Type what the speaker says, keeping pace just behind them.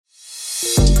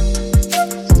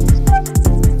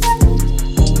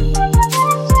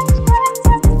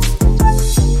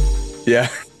Yeah.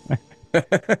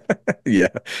 Yeah.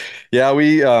 Yeah,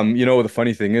 the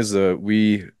funny thing is,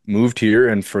 we moved here,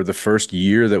 and for the first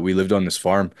year that we lived on this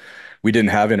farm, we didn't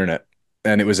have internet.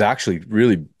 And it was actually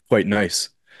really quite nice.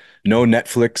 No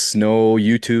Netflix, no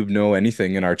YouTube, no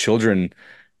anything. And our children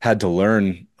had to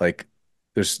learn, like,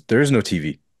 there's no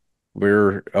TV.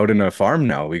 We're out in a farm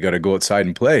now. We got to go outside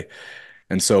and play.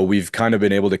 And so we've kind of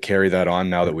been able to carry that on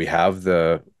now that we have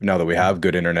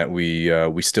good internet,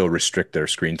 we still restrict their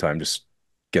screen time, just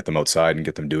get them outside and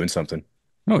get them doing something.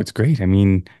 No, it's great. I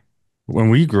mean, when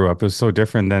we grew up, it was so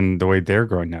different than the way they're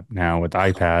growing up now with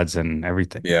iPads and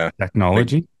everything. Yeah. Big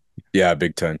Technology. yeah,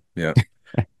 big time. Yeah.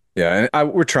 Yeah,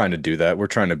 and we're trying to do that. We're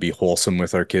trying to be wholesome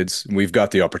with our kids. We've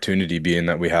got the opportunity being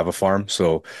that we have a farm,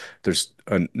 so there's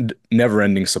a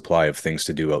never-ending supply of things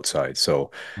to do outside.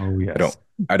 So Oh, I don't yes.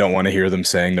 I don't want to hear them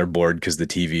saying they're bored because the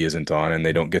TV isn't on and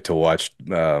they don't get to watch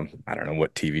I don't know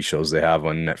what TV shows they have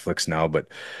on Netflix now, but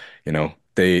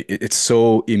it's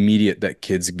so immediate that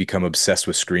kids become obsessed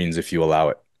with screens if you allow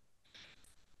it.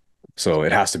 So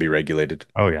it has to be regulated.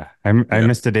 Oh, yeah. I Yeah.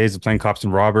 miss the days of playing cops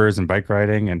and robbers and bike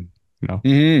riding and,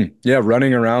 Yeah,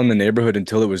 running around the neighborhood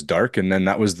until it was dark, and then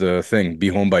that was the thing, be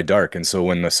home by dark. And so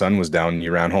when the sun was down,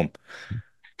 you ran home,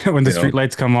 when the you street know?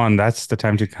 lights come on, that's the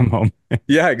time to come home.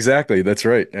 Yeah, exactly. That's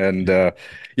right. And the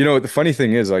funny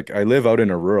thing is, like, I live out in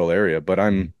a rural area, but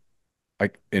I'm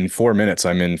like in 4 minutes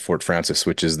I'm in Fort Francis,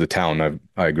 which is the town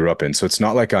I grew up in. So it's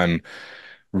not like I'm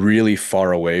really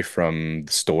far away from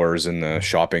the stores and the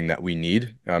shopping that we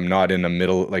need. I'm not in the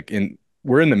middle,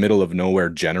 we're in the middle of nowhere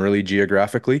generally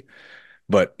geographically,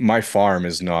 but my farm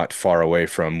is not far away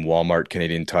from Walmart,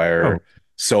 Canadian Tire, Oh,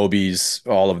 Sobeys,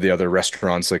 all of the other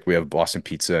restaurants. Like we have Boston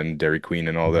Pizza and Dairy Queen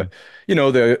and all mhm.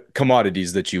 the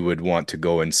commodities that you would want to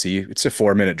go and see. It's a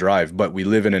 4 minute drive, but we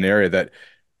live in an area that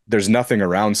there's nothing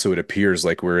around, so it appears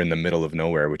like we're in the middle of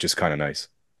nowhere, which is kind of nice.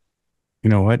 You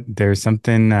know what? There's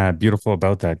something beautiful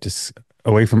about that, just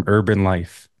away from urban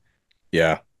life.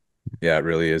 Yeah, yeah, it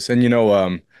really is. And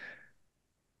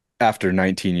after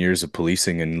 19 years of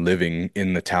policing and living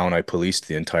in the town I policed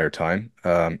the entire time,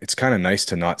 it's kind of nice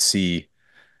to not see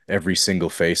every single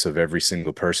face of every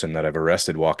single person that I've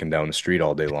arrested walking down the street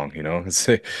all day long, you know?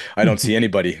 I don't see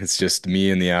anybody. It's just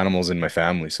me and the animals in my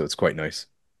family, so it's quite nice.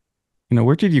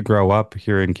 Where did you grow up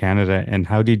here in Canada, and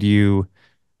how did you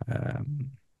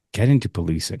um, get into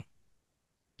policing?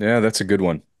 Yeah, that's a good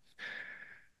one.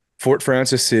 Fort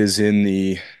Francis is in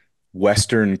the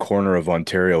western corner of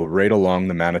Ontario, right along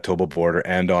the Manitoba border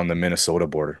and on the Minnesota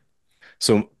border.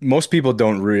 So most people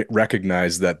don't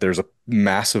recognize that there's a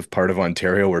massive part of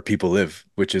Ontario where people live,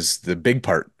 which is the big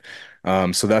part.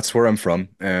 So that's where I'm from,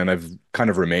 and I've kind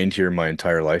of remained here my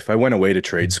entire life. I went away to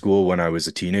trade school when I was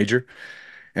a teenager,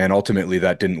 and ultimately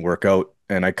that didn't work out.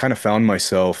 And I kind of found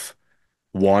myself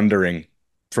wandering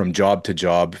from job to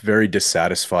job, very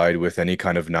dissatisfied with any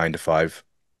kind of 9 to 5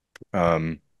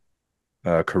 um,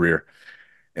 career.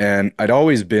 And I'd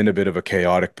always been a bit of a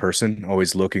chaotic person,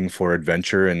 always looking for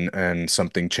adventure and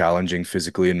something challenging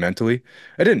physically and mentally.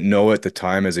 I didn't know at the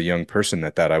time as a young person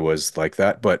that I was like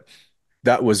that, but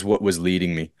that was what was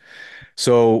leading me.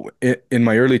 So in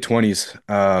my early 20s,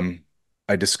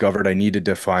 I discovered I needed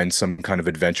to find some kind of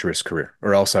adventurous career,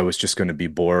 or else I was just going to be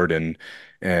bored and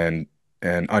and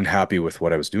unhappy with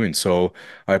what I was doing. So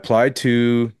I applied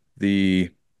to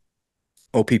the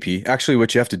OPP. Actually,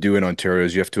 what you have to do in Ontario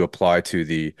is you have to apply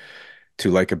to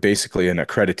like a basically an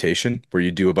accreditation where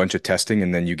you do a bunch of testing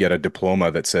and then you get a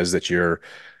diploma that says that you're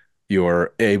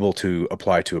able to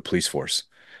apply to a police force.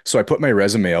 So I put my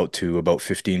resume out to about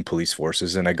 15 police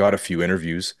forces and I got a few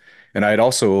interviews. And I had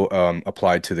also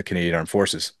applied to the Canadian Armed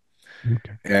Forces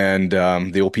Okay. and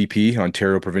the OPP,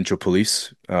 Ontario Provincial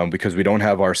Police, because we don't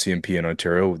have RCMP in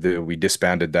Ontario. We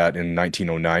disbanded that in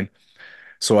 1909.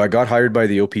 So I got hired by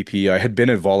the OPP. I had been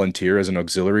a volunteer as an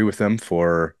auxiliary with them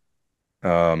for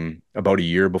about a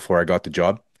year before I got the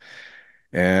job.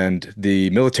 And the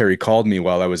military called me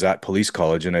while I was at police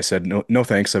college, and I said, no, no,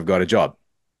 thanks, I've got a job.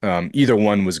 Either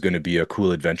one was going to be a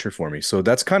cool adventure for me. So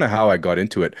that's kind of how I got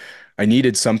into it. I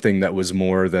needed something that was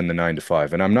more than the 9 to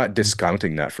 5. And I'm not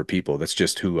discounting that for people. That's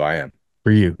just who I am.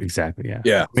 For you, exactly. Yeah.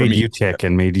 Yeah, What for made you me. tick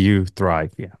and made you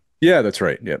thrive? Yeah. Yeah, that's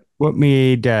right. Yeah. What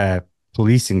made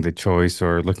policing the choice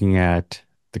or looking at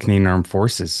the Canadian Armed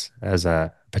Forces as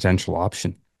a potential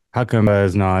option? How come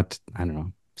as not, I don't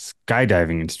know,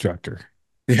 skydiving instructor?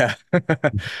 Yeah.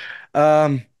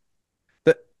 Um,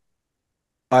 but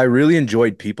I really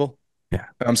enjoyed people. Yeah.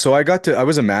 So I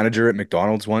was a manager at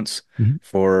McDonald's once Mhm.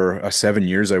 for 7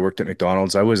 years. I worked at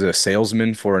McDonald's. I was a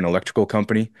salesman for an electrical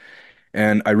company,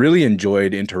 and I really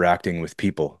enjoyed interacting with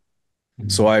people.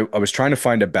 So I was trying to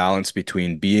find a balance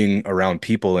between being around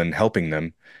people and helping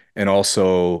them, and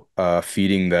also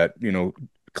feeding that,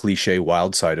 cliche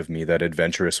wild side of me, that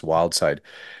adventurous wild side.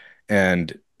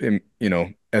 And,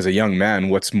 as a young man,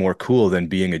 what's more cool than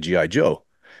being a GI Joe?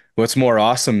 What's more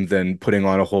awesome than putting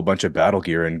on a whole bunch of battle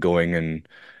gear and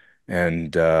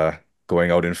and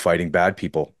going out and fighting bad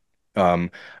people?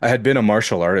 Um, I had been a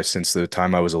martial artist since the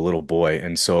time I was a little boy,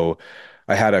 and so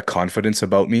I had a confidence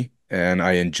about me, and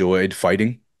I enjoyed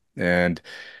fighting, and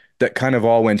that kind of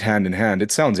all went hand in hand.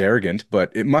 It sounds arrogant,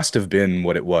 but it must have been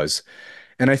what it was.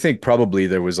 And I think probably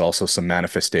there was also some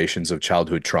manifestations of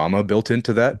childhood trauma built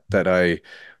into that I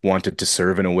wanted to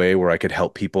serve in a way where I could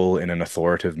help people in an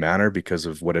authoritative manner because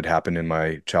of what had happened in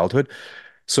my childhood.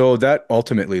 So that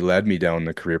ultimately led me down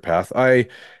the career path. I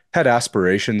had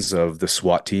aspirations of the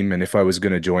SWAT team, and if I was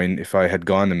going to join, if I had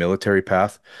gone the military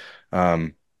path,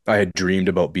 um, I had dreamed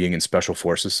about being in special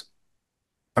forces.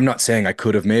 I'm not saying I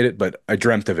could have made it, but I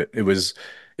dreamt of it. It was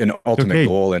an It's ultimate okay.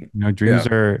 goal, and Dreams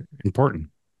yeah. are important.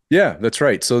 Yeah, that's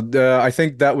right. So I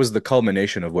think that was the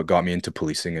culmination of what got me into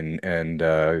policing and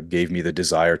gave me the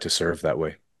desire to serve that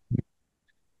way.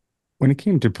 When it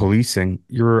came to policing,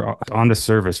 you were on the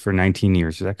service for 19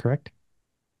 years. Is that correct?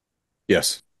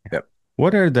 Yes. Yep.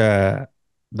 What are the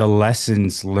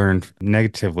lessons learned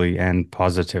negatively and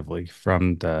positively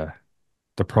from the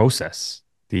process,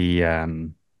 the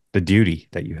duty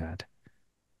that you had?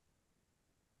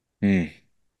 Hmm.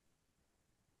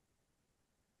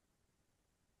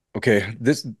 Okay,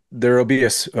 this there will be a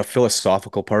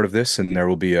philosophical part of this, and there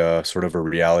will be a sort of a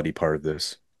reality part of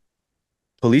this.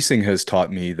 Policing has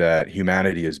taught me that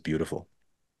humanity is beautiful.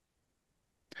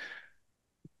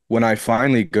 When I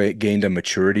finally gained a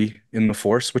maturity in the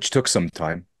force, which took some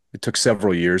time, it took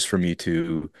several years for me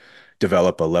to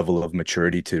develop a level of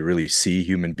maturity to really see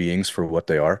human beings for what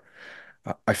they are.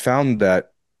 I found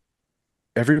that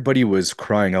everybody was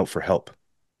crying out for help.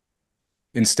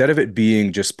 Instead of it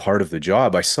being just part of the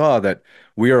job, I saw that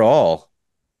we are all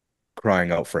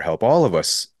crying out for help. All of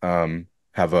us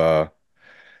have a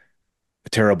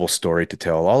terrible story to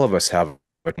tell. All of us have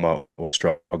a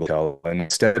struggle to tell. And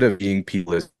instead of being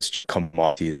people as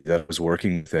commodity that I was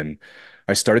working within,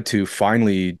 I started to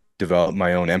finally develop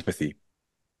my own empathy.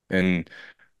 And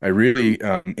I really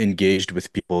engaged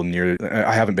with people near.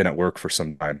 I haven't been at work for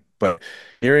some time, but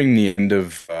nearing the end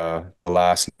of the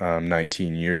last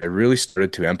 19 years, I really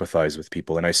started to empathize with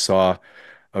people, and I saw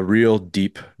a real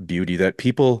deep beauty that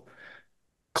people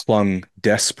clung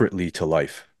desperately to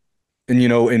life. And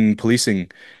in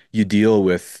policing, you deal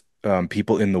with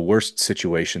people in the worst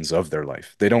situations of their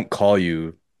life. They don't call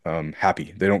you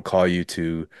happy. They don't call you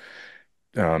to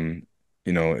um,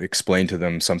 explain to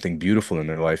them something beautiful in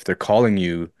their life. They're calling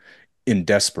you in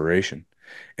desperation,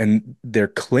 and they're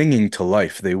clinging to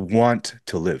life. They want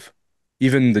to live.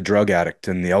 Even the drug addict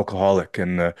and the alcoholic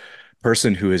and the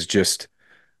person who has just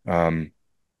um,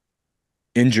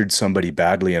 injured somebody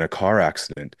badly in a car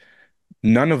accident,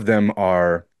 none of them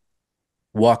are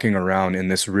walking around in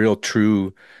this real,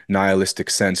 true nihilistic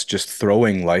sense, just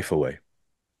throwing life away.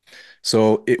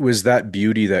 So it was that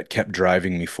beauty that kept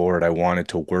driving me forward. I wanted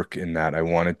to work in that. I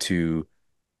wanted to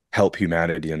help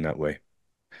humanity in that way.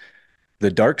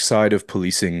 The dark side of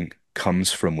policing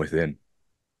comes from within.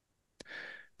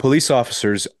 Police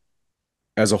officers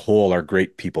as a whole are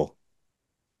great people.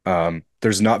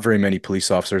 There's not very many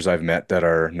police officers I've met that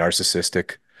are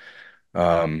narcissistic,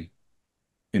 um,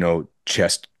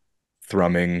 chest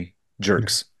thrumming Yeah.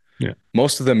 jerks. Yeah.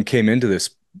 Most of them came into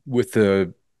this with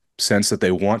the sense that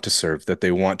they want to serve, that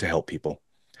they want to help people.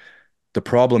 The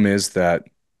problem is that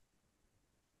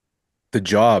the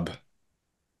job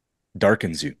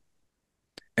darkens you.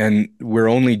 And we're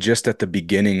only just at the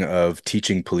beginning of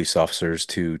teaching police officers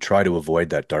to try to avoid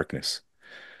that darkness.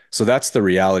 So that's the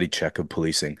reality check of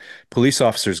policing. Police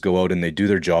officers go out and they do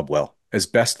their job well, as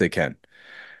best they can,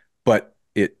 but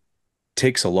it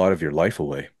takes a lot of your life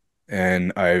away.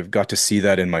 And I've got to see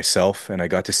that in myself, and I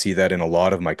got to see that in a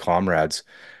lot of my comrades.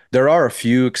 There are a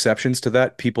few exceptions to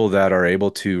that, people that are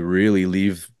able to really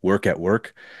leave work at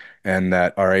work and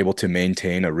that are able to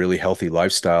maintain a really healthy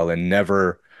lifestyle and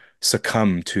never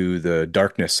succumb to the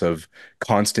darkness of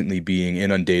constantly being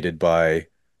inundated by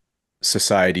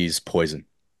society's poison.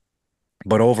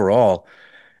 But overall,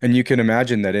 and you can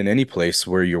imagine that in any place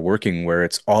where you're working where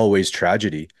it's always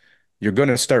tragedy, you're going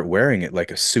to start wearing it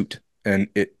like a suit. And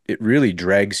it really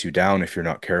drags you down if you're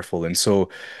not careful. And so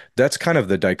that's kind of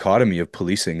the dichotomy of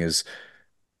policing is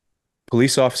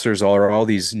police officers are all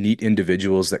these neat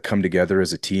individuals that come together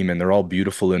as a team and they're all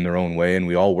beautiful in their own way and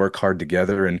we all work hard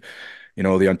together. And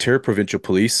the Ontario Provincial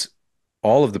Police,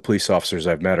 all of the police officers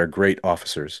I've met are great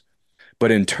officers.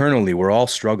 but internally we're all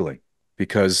struggling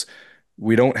because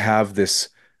we don't have this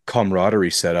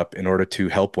camaraderie set up in order to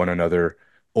help one another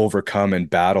overcome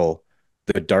and battle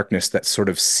the darkness that sort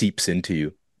of seeps into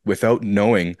you without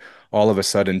knowing all of a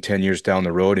sudden 10 years down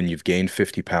the road and you've gained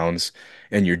 50 pounds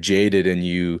and you're jaded and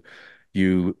you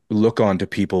look on to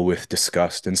people with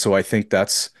disgust. And so I think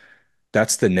that's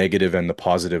the negative and the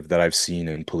positive that I've seen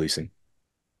in policing.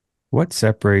 What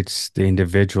separates the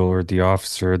individual or the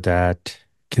officer that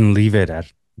can leave it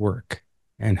at work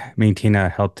and maintain a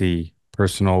healthy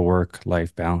personal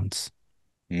work-life balance?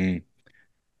 Mm.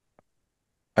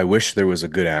 I wish there was a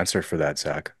good answer for that,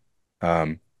 Zach.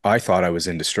 I thought I was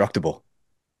indestructible.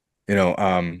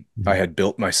 I Mhm. had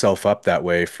built myself up that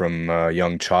way from a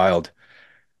young child,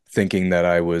 thinking that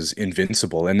I was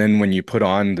invincible. And then when you put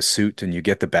on the suit and you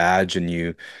get the badge and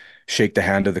you shake the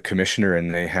hand of the commissioner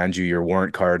and they hand you your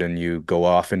warrant card and you go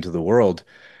off into the world,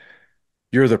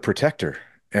 you're the protector.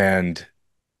 And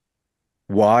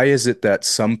why is it that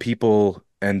some people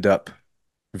end up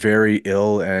very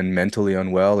ill and mentally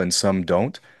unwell and some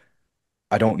don't?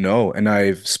 I don't know. And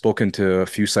I've spoken to a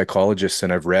few psychologists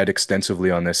and I've read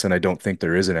extensively on this, and I don't think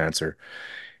there is an answer.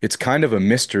 It's kind of a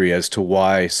mystery as to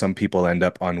why some people end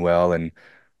up unwell and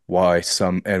why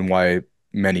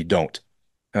many don't.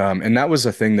 And that was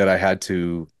a thing that I had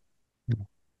to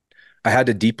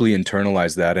deeply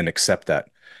internalize that and accept that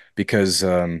because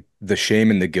the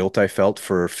shame and the guilt I felt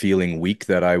for feeling weak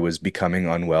that I was becoming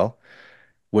unwell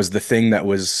was the thing that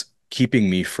was keeping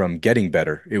me from getting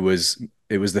better. It was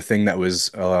the thing that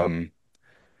was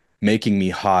making me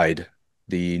hide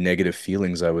the negative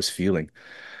feelings I was feeling.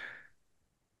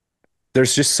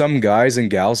 There's just some guys and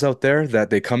gals out there that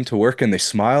they come to work and they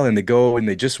smile and they go and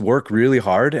they just work really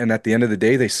hard, and at the end of the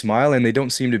day they smile and they don't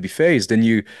seem to be phased, and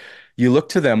you look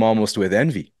to them almost with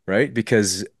envy, right?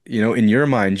 Because in your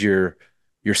mind you're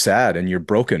sad and you're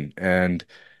broken and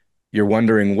you're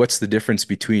wondering what's the difference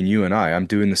between you and I. I'm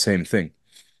doing the same thing.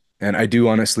 And I do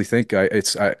honestly think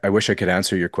I wish I could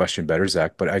answer your question better,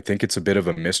 Zach, but I think it's a bit of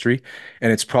a mystery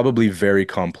and it's probably very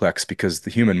complex because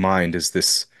the human mind is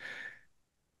this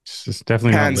It's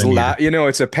definitely not linear.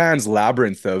 it's a Pan's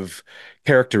labyrinth of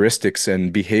characteristics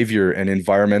and behavior and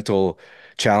environmental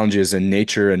challenges and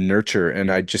nature and nurture.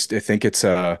 And I think it's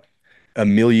a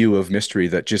milieu of mystery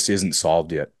that just isn't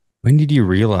solved yet. When did you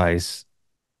realize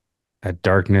that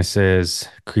darkness is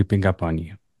creeping up on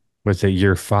you? Was it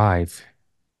year five,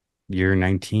 year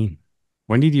 19?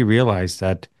 When did you realize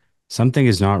that something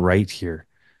is not right here?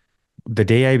 The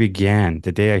day I began,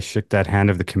 the day I shook that hand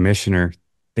of the commissioner,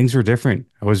 things were different.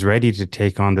 I was ready to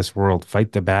take on this world,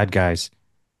 fight the bad guys.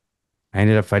 I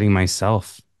ended up fighting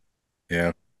myself.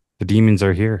 Yeah. The demons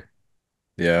are here.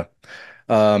 Yeah.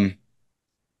 Um,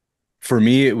 for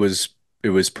me, it was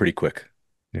pretty quick.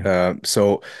 Yeah.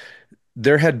 So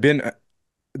there had been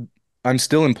I'm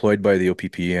still employed by the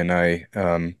OPP and I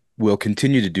will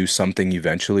continue to do something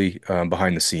eventually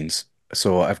behind the scenes.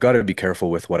 So I've got to be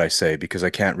careful with what I say because I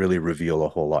can't really reveal a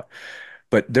whole lot.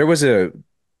 But there was a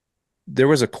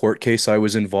court case I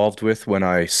was involved with when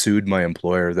I sued my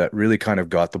employer that really kind of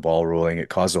got the ball rolling. It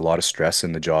caused a lot of stress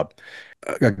in the job.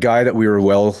 A guy that we were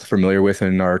well familiar with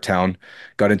in our town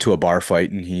got into a bar fight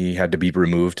and he had to be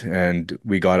removed. And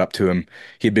we got up to him.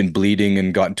 He'd been bleeding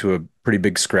and got into a pretty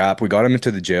big scrap. We got him into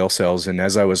the jail cells. And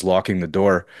as I was locking the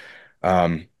door,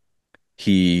 um,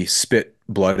 he spit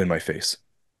blood in my face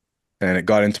and it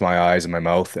got into my eyes and my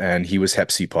mouth. And he was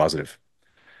Hep C positive.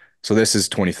 So this is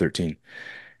 2013.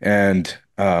 And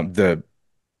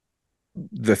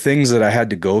the things that I had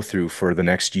to go through for the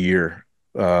next year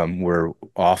were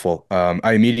awful.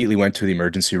 I immediately went to the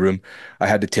emergency room. I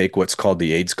had to take what's called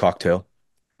the AIDS cocktail.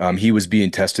 He was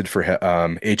being tested for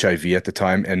HIV at the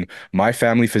time, and my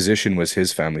family physician was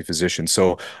his family physician.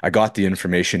 So I got the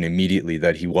information immediately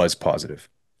that he was positive.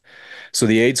 So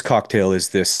the AIDS cocktail is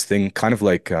this thing kind of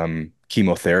like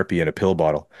chemotherapy in a pill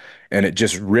bottle, and it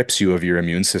just rips you of your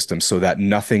immune system so that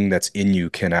nothing that's in you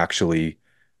can actually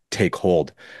take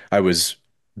hold. I was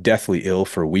deathly ill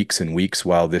for weeks and weeks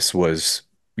while this was,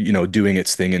 doing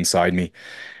its thing inside me.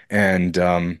 And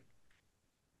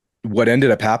what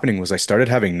ended up happening was I started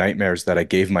having nightmares that I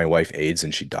gave my wife AIDS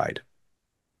and she died.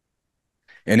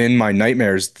 And in my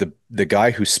nightmares, the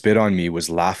guy who spit on me was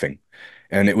laughing.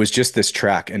 And it was just this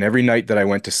track. And every night that I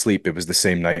went to sleep, it was the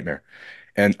same nightmare.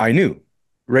 And I knew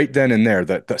right then and there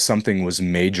that something was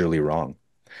majorly wrong.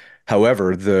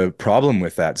 However, the problem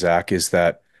with that, Zach, is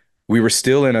that we were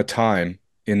still in a time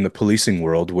in the policing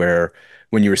world where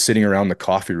when you were sitting around the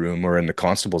coffee room or in the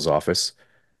constable's office,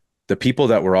 the people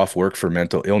that were off work for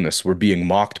mental illness were being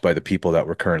mocked by the people that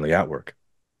were currently at work.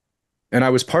 And I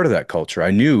was part of that culture.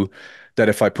 I knew that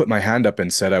if I put my hand up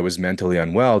and said I was mentally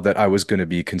unwell, that I was going to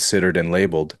be considered and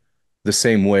labeled the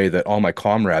same way that all my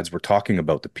comrades were talking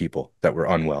about the people that were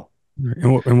unwell.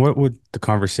 And what would the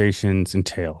conversations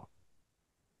entail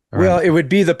Well, around it would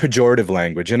be the pejorative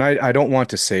language, and I don't want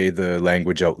to say the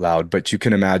language out loud, but you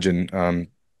can imagine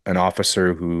an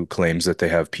officer who claims that they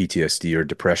have PTSD or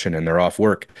depression and they're off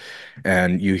work,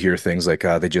 and you hear things like,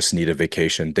 they just need a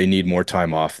vacation, they need more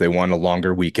time off, they want a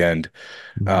longer weekend,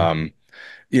 Mhm. um,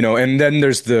 and then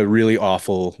there's the really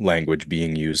awful language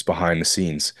being used behind the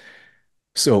scenes.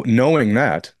 So knowing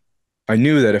that, I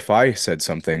knew that if I said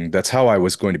something, that's how I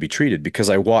was going to be treated because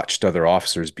I watched other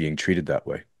officers being treated that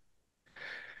way.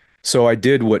 So I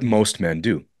did what most men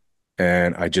do,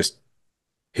 and I just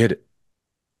hid it.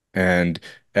 And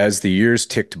as the years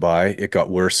ticked by, it got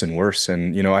worse and worse.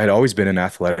 And, I had always been an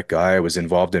athletic guy. I was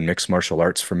involved in mixed martial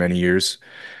arts for many years.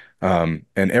 And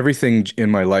everything in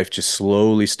my life just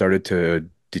slowly started to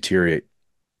deteriorate.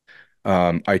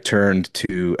 I turned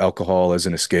to alcohol as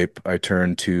an escape. I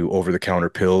turned to over-the-counter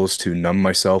pills to numb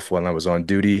myself while I was on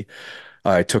duty.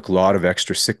 I took a lot of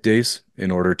extra sick days in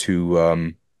order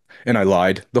and I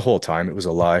lied the whole time. It was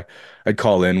a lie. I'd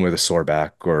call in with a sore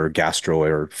back or gastro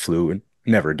or flu and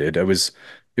never did. It was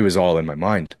all in my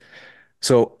mind.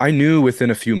 So I knew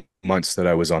within a few months that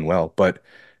I was unwell, but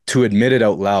to admit it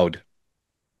out loud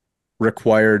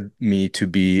required me to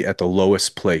be at the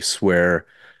lowest place where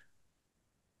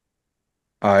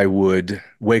I would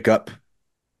wake up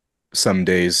some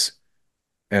days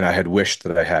and I had wished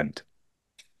that I hadn't.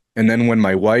 And then when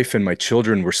my wife and my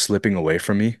children were slipping away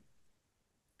from me,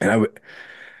 and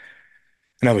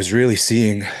I was really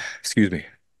seeing, excuse me,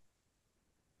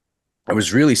 I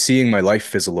was really seeing my life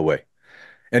fizzle away.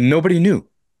 And nobody knew.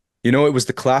 It was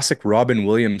the classic Robin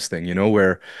Williams thing,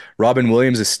 where Robin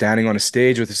Williams is standing on a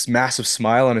stage with this massive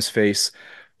smile on his face,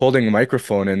 holding a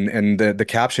microphone, and the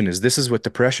caption is, "This is what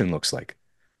depression looks like."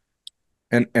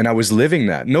 And I was living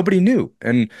that. Nobody knew.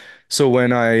 And so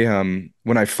when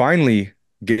I finally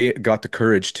got the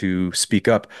courage to speak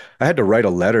up, I had to write a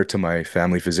letter to my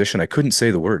family physician. I couldn't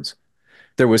say the words.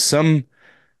 There was some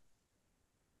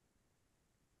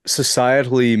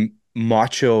societally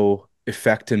macho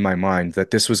effect in my mind that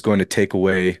this was going to take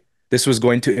away, this was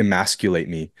going to emasculate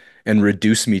me and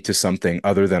reduce me to something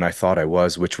other than I thought I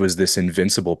was, which was this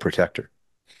invincible protector.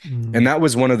 And Mm. that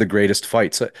was one of the greatest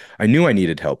fights. I knew I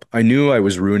needed help. I knew I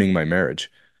was ruining my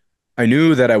marriage. I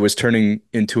knew that I was turning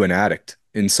into an addict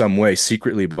in some way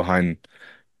secretly behind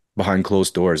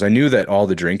closed doors. I knew that all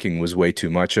the drinking was way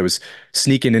too much. I was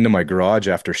sneaking into my garage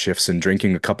after shifts and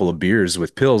drinking a couple of beers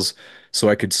with pills so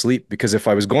I could sleep because if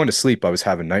I was going to sleep, I was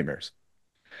having nightmares.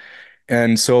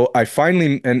 And so I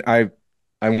finally, and I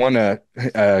want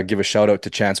to give a shout out to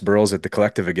Chance Burrows at the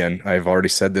Collective again. I've already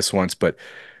said this once, but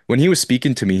when he was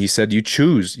speaking to me, he said, you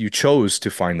chose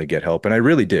to finally get help. And I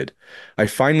really did. I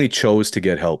finally chose to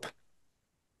get help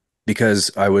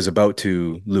because I was about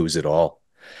to lose it all.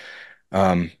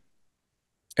 Um,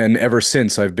 And ever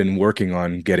since, I've been working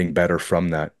on getting better from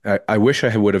that. I wish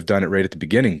I would have done it right at the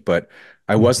beginning, but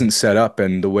I Mhm. wasn't set up.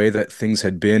 And the way that things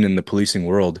had been in the policing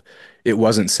world, it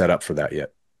wasn't set up for that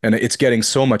yet. And it's getting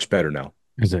so much better now.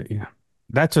 Is it? Yeah.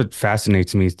 That's what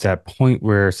fascinates me. Is that point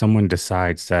where someone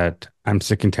decides that I'm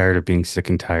sick and tired of being sick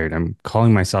and tired. I'm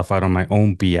calling myself out on my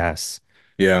own BS.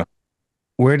 Yeah.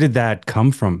 Where did that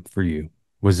come from for you?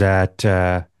 Was that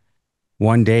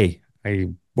one day I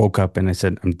woke up and I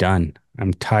said, I'm done.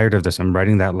 I'm tired of this. I'm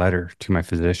writing that letter to my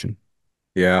physician.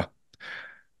 Yeah.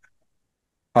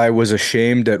 I was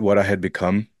ashamed at what I had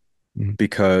become Mhm.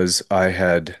 because I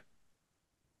had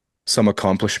some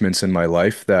accomplishments in my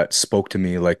life that spoke to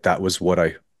me like that was what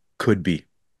I could be.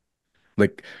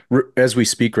 Like as we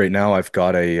speak right now, I've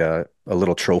got a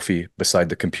little trophy beside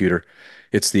the computer.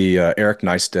 It's the Eric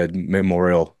Neisted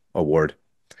Memorial Award,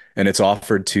 and it's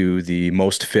offered to the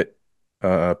most fit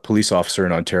police officer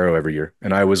in Ontario every year.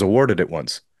 And I was awarded it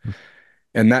once.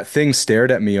 And that thing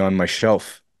stared at me on my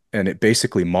shelf, and it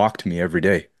basically mocked me every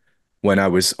day when I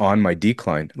was on my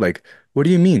decline. Like, what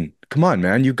do you mean? Come on,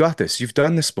 man, you got this. You've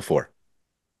done this before.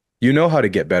 You know how to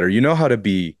get better. You know how to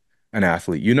be an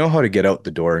athlete. You know how to get out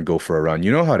the door and go for a run.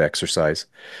 You know how to exercise.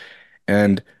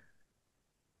 And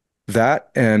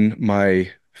that and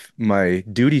my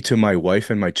duty to my wife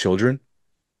and my children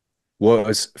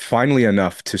was finally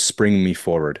enough to spring me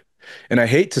forward. And I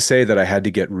hate to say that I had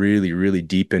to get really, really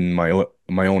deep in my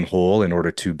own hole in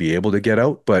order to be able to get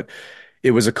out, but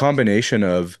it was a combination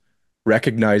of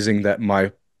recognizing that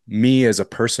my me as a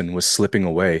person was slipping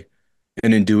away,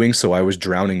 and in doing so, I was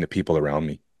drowning the people around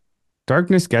me.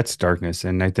 Darkness gets darkness.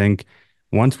 And I think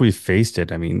once we've faced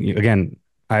it, I mean, again,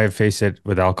 I have faced it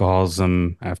with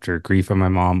alcoholism after grief of my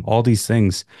mom, all these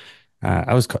things.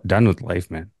 I was done with life,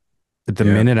 man. But the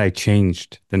Yeah. minute I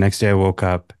changed, the next day I woke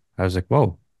up, I was like,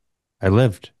 whoa, I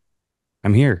lived.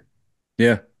 I'm here.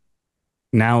 Yeah.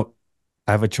 Now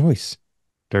I have a choice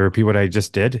to repeat what I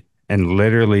just did and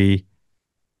literally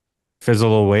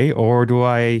fizzle away, or do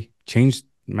I change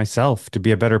myself to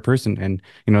be a better person? And,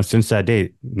 since that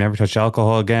day, never touched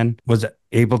alcohol again, was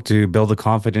able to build the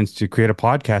confidence to create a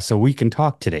podcast so we can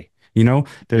talk today.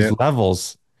 There's Yeah.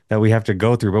 levels that we have to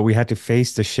go through, but we had to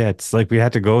face the shits. Like we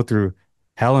had to go through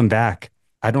hell and back.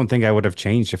 I don't think I would have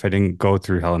changed if I didn't go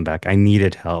through hell and back. I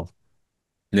needed hell.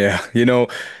 Yeah.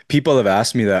 People have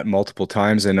asked me that multiple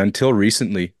times, and until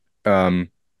recently, um,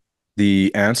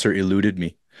 the answer eluded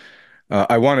me.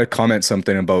 I want to comment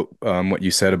something about what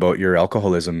you said about your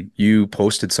alcoholism. You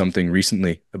posted something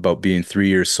recently about being 3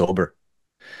 years sober,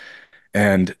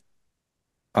 and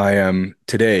I am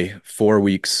today 4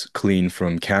 weeks clean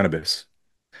from cannabis.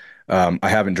 I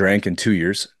haven't drank in 2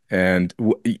 years, and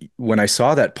when I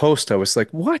saw that post, I was like,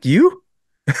 "What, you?"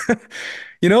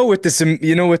 With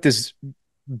this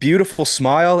beautiful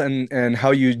smile and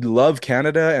how you love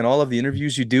Canada and all of the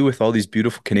interviews you do with all these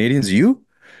beautiful Canadians, you?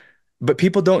 But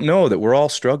people don't know that we're all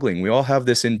struggling. We all have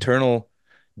this internal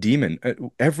demon.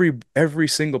 Every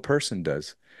single person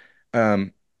does.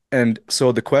 Um, and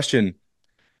so the question,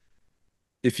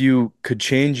 if you could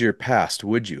change your past,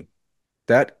 would you?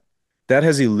 That that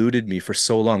has eluded me for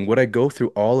so long. Would I go through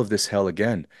all of this hell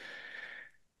again?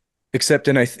 Except,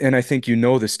 and I think you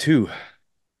know this too.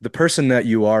 The person that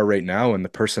you are right now and the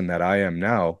person that I am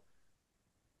now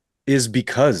is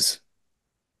because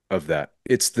of that.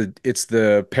 It's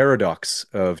the paradox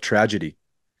of tragedy.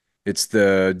 It's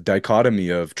the dichotomy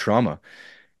of trauma,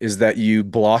 is that you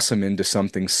blossom into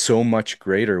something so much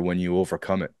greater when you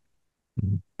overcome it.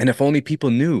 Mhm. And if only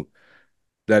people knew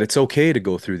that it's okay to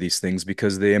go through these things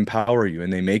because they empower you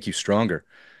and they make you stronger.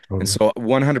 And Totally. so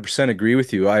 100% agree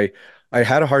with you. I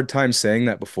had a hard time saying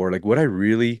that before. Like, would I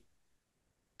really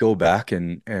go back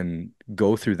and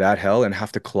go through that hell and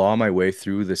have to claw my way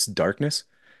through this darkness?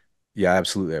 Yeah,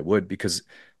 absolutely I would, because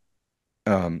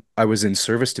I was in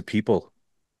service to people.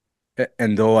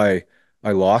 And though I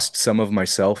lost some of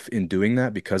myself in doing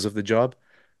that because of the job,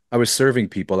 I was serving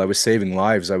people, I was saving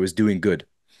lives, I was doing good,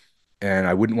 and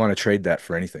I wouldn't want to trade that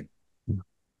for anything.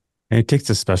 And it takes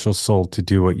a special soul to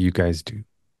do what you guys do.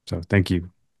 So thank you.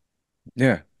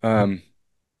 Yeah.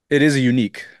 It is a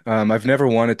unique. I've never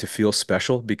wanted to feel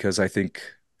special because I think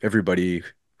everybody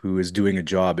who is doing a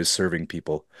job is serving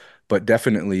people, but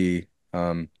definitely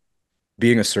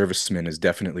being a serviceman is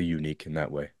definitely unique in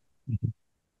that way.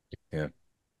 Yeah.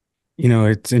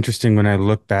 It's interesting when I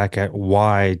look back at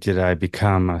why did I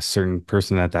become a certain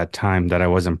person at that time that I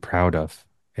wasn't proud of.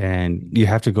 And Mhm. you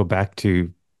have to go back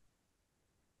to,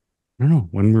 I don't know,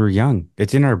 when we were young.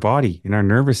 It's in our body, in our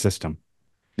nervous system.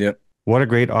 Yep. What a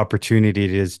great opportunity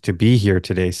it is to be here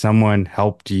today. Someone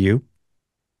helped you.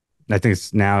 I think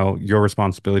it's now your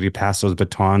responsibility to pass those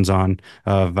batons on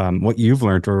of what you've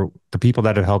learned or the people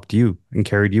that have helped you and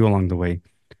carried you along the way.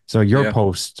 So your Yeah.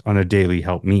 post on a daily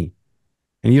helped me.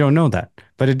 And you don't know that,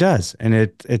 but it does. And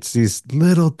it's these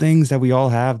little things that we all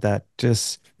have that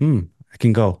just, I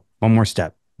can go one more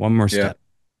step, one more Yeah. step.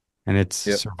 And it's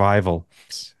Yep. survival.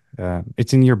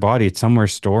 It's in your body. It's somewhere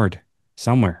stored,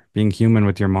 somewhere. Being human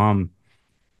with your mom.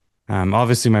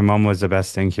 Obviously, my mom was the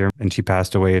best thing here, and she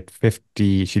passed away at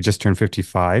 50. She just turned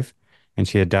 55, and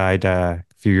she had died a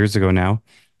few years ago now.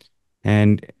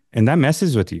 And that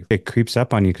messes with you. It creeps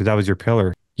up on you because that was your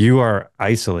pillar. You are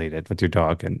isolated with your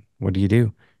dog, and what do?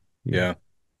 You Yeah.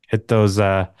 hit those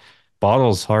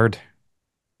bottles hard.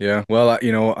 Yeah. Well, I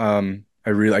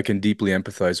can deeply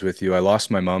empathize with you. I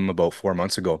lost my mom about 4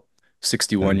 months ago,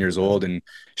 61 Um, years old, and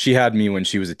she had me when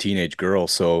she was a teenage girl.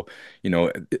 So,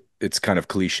 it's kind of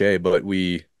cliche, but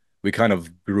we kind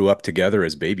of grew up together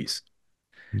as babies.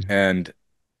 yeah. And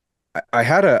I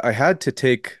had to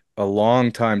take a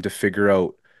long time to figure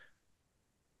out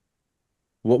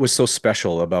what was so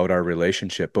special about our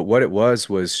relationship. But what it was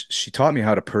she taught me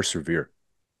how to persevere,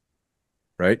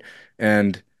 right?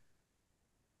 And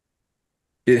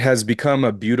it has become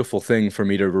a beautiful thing for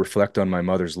me to reflect on my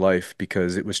mother's life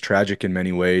because it was tragic in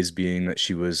many ways, being that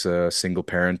she was a single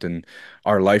parent and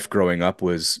our life growing up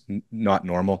was not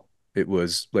normal. It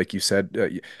was, like you said,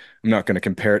 I'm not going to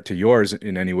compare it to yours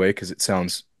in any way because it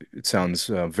sounds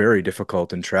very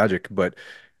difficult and tragic, but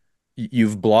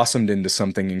you've blossomed into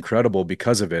something incredible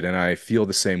because of it, and I feel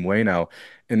the same way now.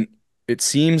 And it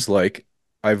seems like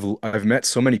I've met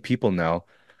so many people now,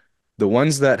 the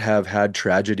ones that have had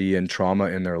tragedy and trauma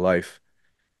in their life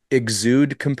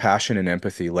exude compassion and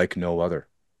empathy like no other.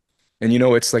 And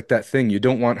it's like that thing, you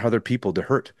don't want other people to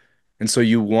hurt. And so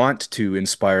you want to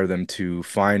inspire them to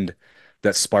find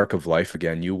that spark of life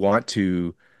again. You want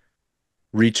to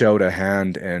reach out a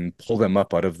hand and pull them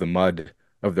up out of the mud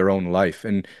of their own life.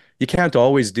 And you can't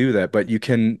always do that, but you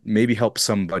can maybe help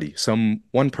somebody, some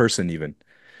one person even.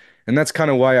 And that's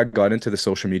kind of why I got into the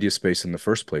social media space in the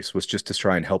first place, was just to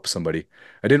try and help somebody.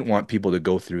 I didn't want people to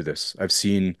go through this. I've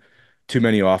seen too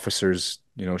many officers,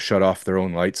 shut off their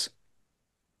own lights.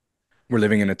 We're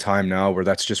living in a time now where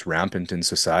that's just rampant in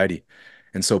society.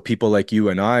 And so people like you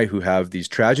and I who have these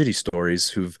tragedy stories,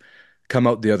 who've come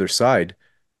out the other side,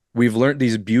 we've learned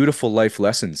these beautiful life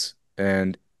lessons.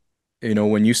 And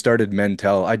when you started Men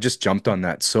Tell, I just jumped on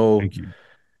that Thank you.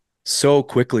 so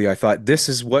quickly. I thought, this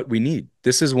is what we need.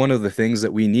 This is one of the things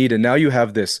that we need. And now you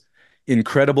have this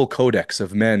incredible codex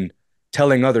of men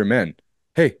telling other men,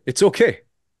 hey, it's okay.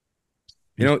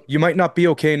 You might not be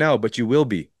okay now, but you will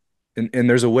be. And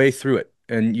there's a way through it.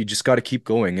 And you just got to keep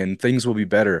going and things will be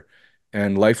better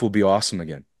and life will be awesome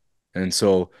again. And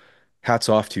so hats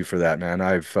off to you for that, man.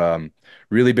 I've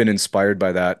really been inspired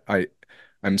by that.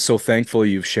 I'm so thankful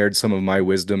you've shared some of my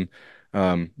wisdom.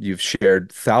 You've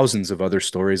shared thousands of other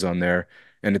stories on there,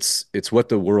 and it's what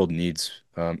the world needs,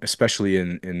 especially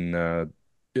in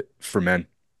for men.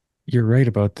 You're right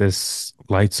about this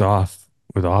lights off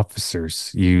with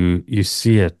officers. You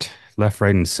see it left,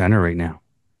 right, and center right now.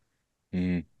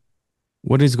 Mm.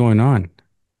 What is going on?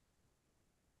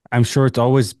 I'm sure it's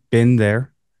always been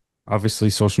there. Obviously,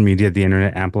 social media, the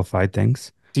internet amplified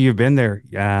things. So you've been there.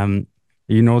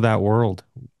 You know that world.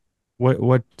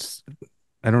 What's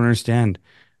I don't understand.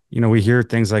 We hear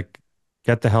things like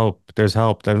get the help, there's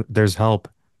help, there's help.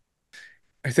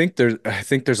 I think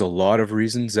there's a lot of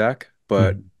reasons, Zach,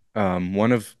 but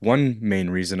Mhm. one main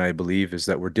reason I believe is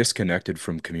that we're disconnected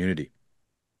from community.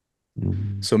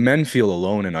 Mhm. So men feel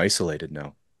alone and isolated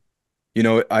now.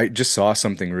 I just saw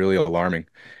something really alarming,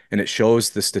 and it shows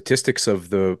the statistics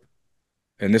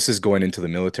and this is going into the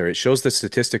military. It shows the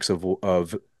statistics of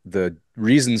the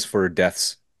reasons for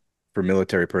deaths for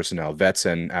military personnel, vets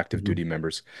and active Mhm. duty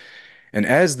members. And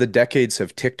as the decades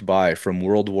have ticked by from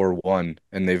World War I,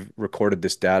 and they've recorded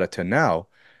this data to now,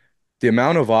 the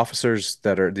amount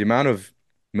of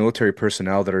military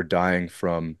personnel that are dying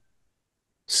from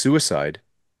suicide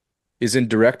is in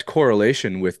direct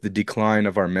correlation with the decline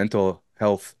of our mental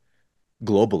health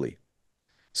globally.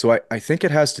 So I think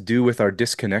it has to do with our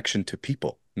disconnection to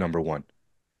people, number one,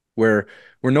 where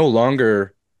we're no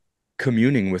longer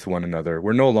communing with one another.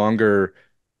 We're no longer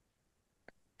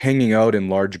hanging out in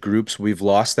large groups. We've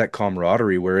lost that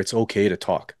camaraderie where it's okay to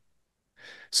talk.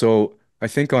 So I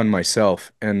think on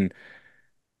myself, and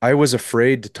I was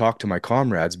afraid to talk to my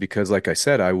comrades because, like I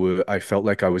said, I felt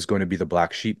like I was going to be the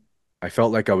black sheep. I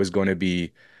felt like I was going to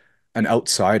be an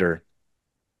outsider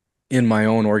in my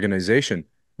own organization.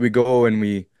 We go and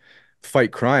we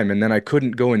fight crime, and then I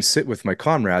couldn't go and sit with my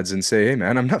comrades and say, "Hey,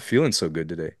 man, I'm not feeling so good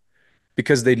today,"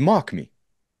 because they'd mock me.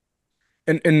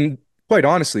 And quite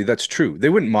honestly, that's true. They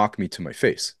wouldn't mock me to my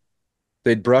face.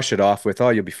 They'd brush it off with, "Oh,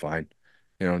 you'll be fine.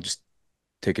 Just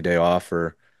take a day off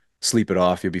or sleep it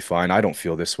off. You'll be fine. I don't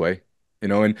feel this way."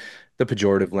 And the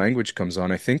pejorative language comes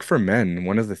on. I think for men,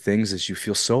 one of the things is you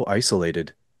feel so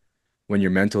isolated when you're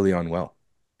mentally unwell.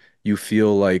 You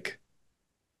feel like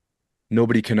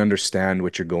nobody can understand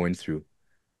what you're going through.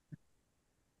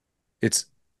 It's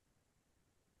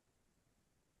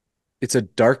it's a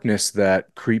darkness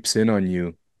that creeps in on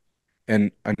you.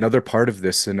 And another part of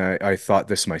this, and I thought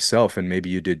this myself, and maybe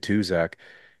you did too, Zach,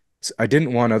 is I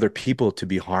didn't want other people to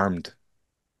be harmed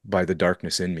by the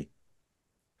darkness in me.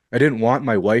 I didn't want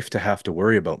my wife to have to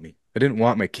worry about me. I didn't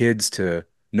want my kids to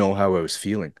know how I was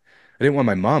feeling. I didn't want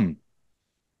my mom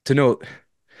to know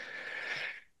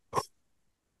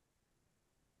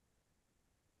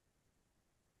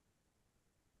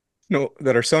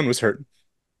that our son was hurt.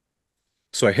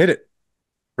 So I hid it,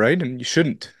 right? And you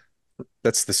shouldn't.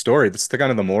 That's the story. That's the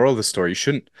kind of the moral of the story. You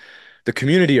shouldn't. The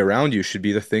community around you should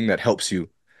be the thing that helps you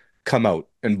come out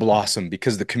and blossom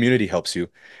because the community helps you.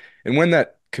 And when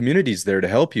that community's there to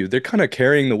help you, they're kind of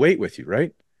carrying the weight with you,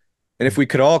 right? And if we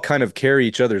could all kind of carry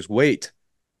each other's weight,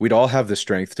 we'd all have the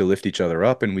strength to lift each other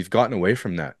up. And we've gotten away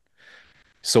from that.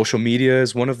 Social media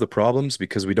is one of the problems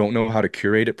because we don't know how to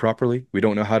curate it properly. We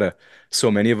don't know how to, so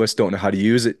many of us don't know how to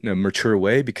use it in a mature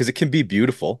way because it can be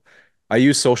beautiful. I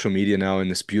use social media now in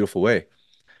this beautiful way.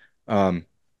 Um,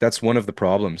 that's one of the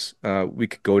problems. We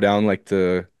could go down like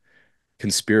the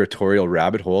conspiratorial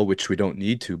rabbit hole, which we don't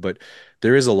need to, but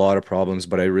there is a lot of problems.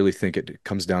 But I really think it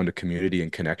comes down to community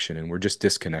and connection, and we're just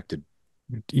disconnected.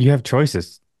 You have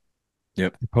choices.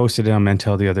 Yep. I posted it on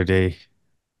Mentel the other day.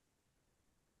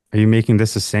 Are you making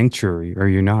this a sanctuary or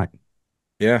you're not?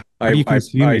 Yeah, What are you I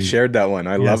consuming? shared that one.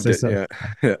 I Yes, loved I it. saw.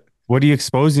 Yeah. What are you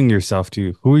exposing yourself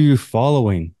to? Who are you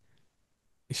following?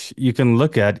 You can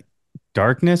look at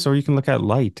darkness or you can look at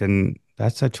light, and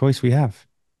that's a choice we have.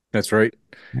 That's right.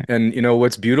 Yeah. And you know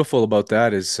what's beautiful about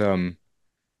that is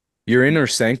your inner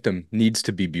sanctum needs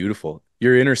to be beautiful.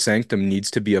 Your inner sanctum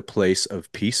needs to be a place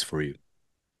of peace for you.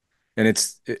 And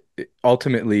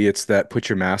ultimately it's that put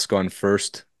your mask on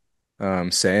first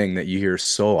saying that you hear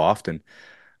so often.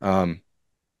 Um,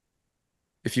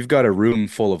 if you've got a room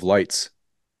full of lights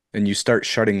and you start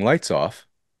shutting lights off,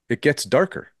 it gets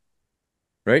darker,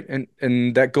 right?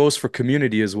 And that goes for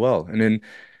community as well. And then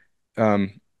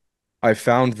um, I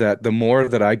found that the more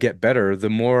that I get better, the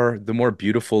more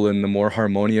beautiful and the more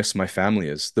harmonious my family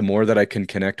is, the more that I can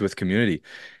connect with community.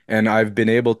 And I've been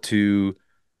able to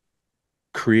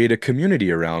create a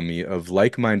community around me of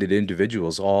like-minded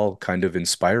individuals, all kind of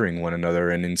inspiring one another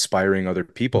and inspiring other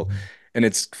people. Mhm. And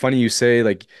it's funny you say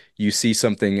like you see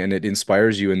something and it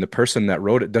inspires you, and the person that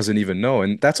wrote it doesn't even know,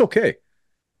 and that's okay.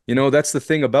 You know, that's the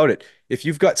thing about it. If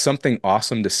you've got something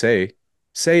awesome to say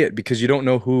it because you don't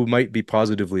know who might be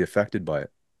positively affected by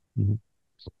it. Mhm.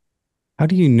 How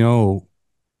do you know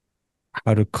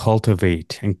how to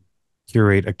cultivate and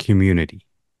curate a community?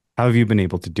 How have you been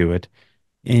able to do it?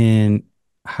 And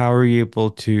how are you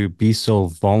able to be so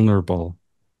vulnerable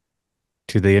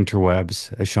to the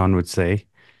interwebs, as Sean would say,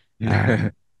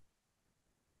 um,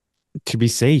 to be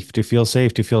safe, to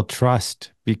feel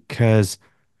trust? Because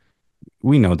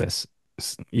we know this.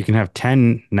 You can have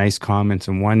 10 nice comments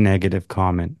and one negative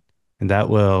comment, and that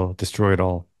will destroy it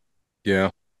all. Yeah.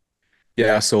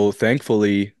 Yeah, so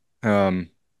thankfully,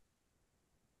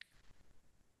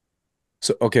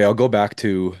 so okay, I'll go back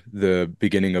to the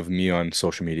beginning of me on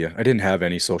social media. I didn't have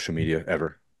any social media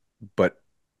ever. But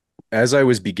as I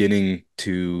was beginning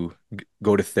to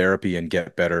go to therapy and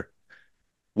get better,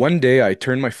 one day I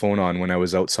turned my phone on when I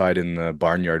was outside in the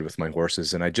barnyard with my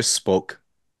horses, and I just spoke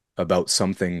about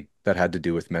something that had to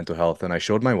do with mental health. And I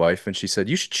showed my wife, and she said,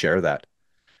 "You should share that."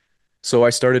 So I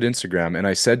started Instagram, and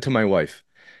I said to my wife,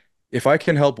 "If I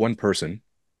can help one person,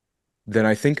 then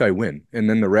I think I win. And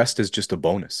then the rest is just a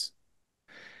bonus."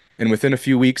 And within a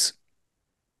few weeks,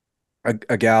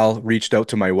 a gal reached out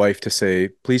to my wife to say,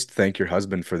 "Please thank your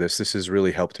husband for this. This has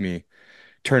really helped me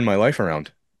turn my life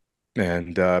around."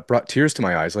 And brought tears to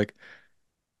my eyes. Like,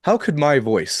 how could my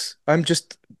voice? I'm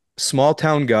just a small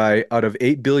town guy out of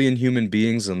 8 billion human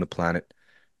beings on the planet,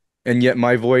 and yet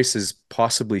my voice is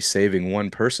possibly saving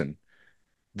one person.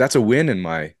 That's a win in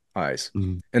my eyes.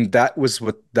 Mhm. And that was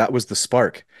the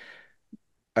spark.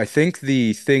 I think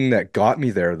the thing that got me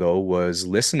there though was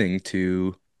listening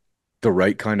to the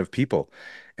right kind of people.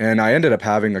 And I ended up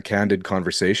having a candid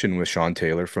conversation with Sean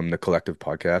Taylor from the Collective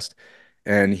podcast.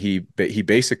 And he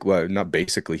basically, well, not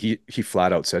basically, he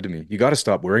flat out said to me, "You got to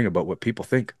stop worrying about what people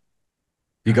think.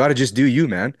 You Yeah. got to just do you,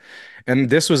 man." And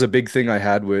this was a big thing I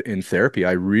had in therapy.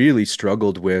 I really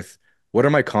struggled with, what are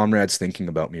my comrades thinking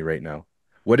about me right now?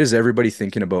 What is everybody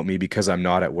thinking about me because I'm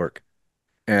not at work?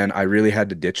 And I really had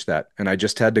to ditch that. And I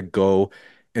just had to go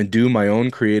and do my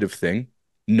own creative thing,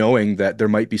 knowing that there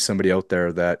might be somebody out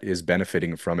there that is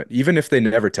benefiting from it, even if they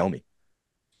never tell me.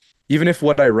 Even if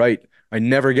what I write, I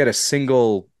never get a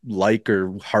single like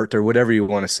or heart or whatever you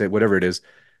want to say, whatever it is,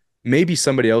 maybe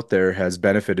somebody out there has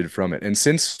benefited from it. And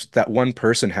since that one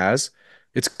person has,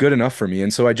 it's good enough for me.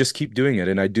 And so I just keep doing it,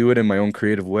 and I do it in my own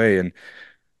creative way. And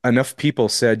enough people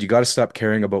said, "You got to stop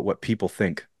caring about what people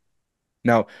think."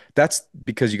 Now, that's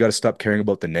because you got to stop caring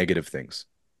about the negative things.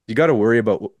 You got to worry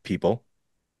about people.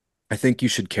 I think you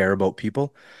should care about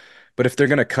people, but if they're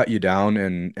going to cut you down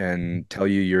and tell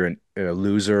you you're a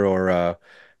loser or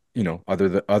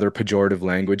other pejorative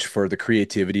language for the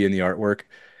creativity in the artwork,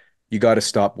 you got to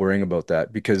stop worrying about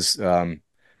that because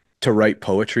to write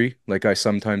poetry like I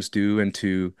sometimes do and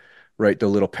to write the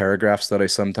little paragraphs that I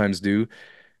sometimes do,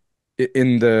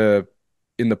 in the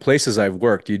places I've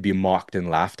worked, you'd be mocked and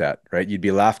laughed at, right? You'd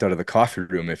be laughed out of the coffee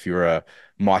room if you were a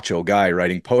macho guy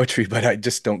writing poetry, but I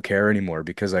just don't care anymore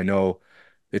because I know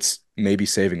it's maybe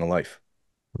saving a life.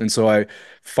 And so I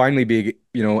finally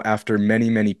after many,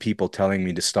 many people telling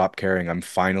me to stop caring, I'm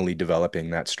finally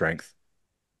developing that strength.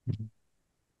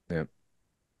 Yeah.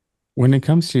 When it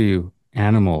comes to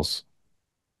animals,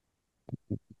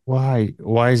 why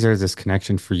is there this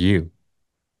connection for you?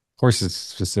 Horses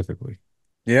specifically.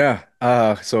 Yeah.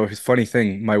 So it's a funny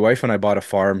thing. My wife and I bought a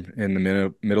farm in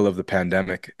the middle of the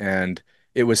pandemic, and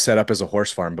it was set up as a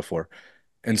horse farm before.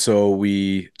 And so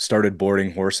we started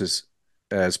boarding horses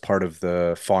as part of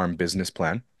the farm business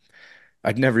plan.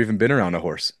 I'd never even been around a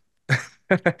horse.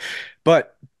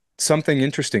 But something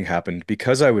interesting happened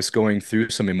because I was going through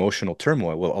some emotional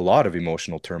turmoil. Well, a lot of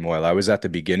emotional turmoil. I was at the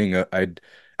beginning. I'd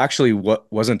actually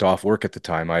wasn't off work at the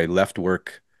time. I left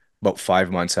work about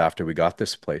 5 months after we got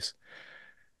this place.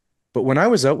 But when I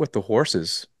was out with the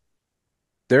horses,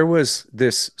 there was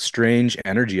this strange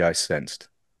energy I sensed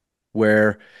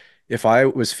where if I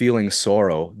was feeling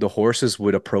sorrow, the horses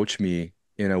would approach me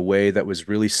in a way that was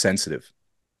really sensitive.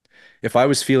 If I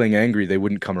was feeling angry, they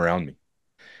wouldn't come around me.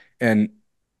 And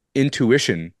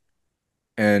intuition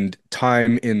and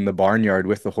time in the barnyard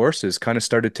with the horses kind of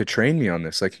started to train me on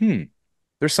this. Like,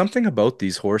 there's something about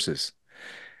these horses.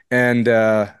 And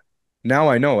now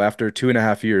I know after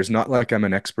 2.5 years, not like I'm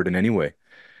an expert in any way,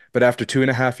 but after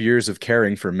 2.5 years of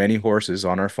caring for many horses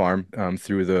on our farm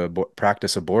through the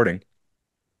practice of boarding,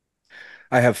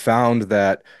 I have found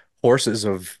that horses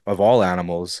of all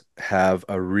animals have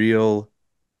a real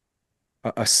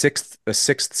a sixth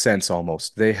sense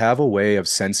almost. They have a way of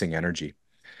sensing energy.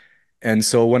 And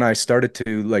so when I started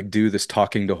to like do this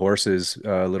talking to horses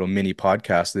little mini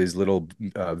podcast, these little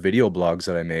video blogs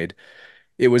that I made,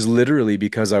 it was literally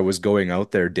because I was going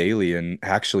out there daily and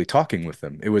actually talking with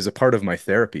them. It was a part of my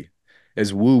therapy.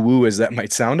 As woo woo as that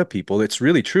might sound to people, it's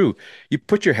really true. You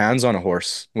put your hands on a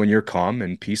horse when you're calm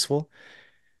and peaceful,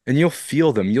 and you'll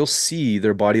feel them. You'll see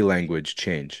their body language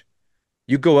change.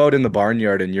 You go out in the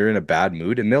barnyard and you're in a bad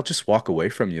mood, and they'll just walk away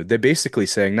from you. They're basically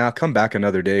saying, "Nah, come back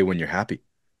another day when you're happy."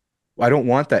 I don't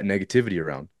want that negativity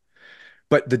around.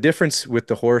 But the difference with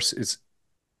the horse is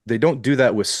they don't do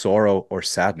that with sorrow or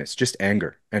sadness, just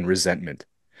anger and resentment.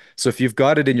 So if you've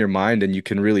got it in your mind and you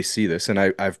can really see this, and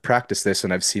I've practiced this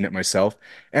and I've seen it myself,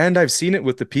 and I've seen it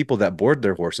with the people that board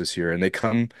their horses here and they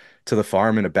come to the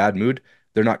farm in a bad mood,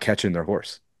 they're not catching their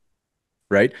horse,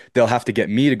 right? They'll have to get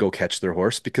me to go catch their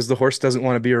horse because the horse doesn't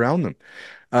want to be around them.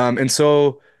 And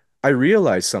so I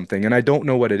realized something, and I don't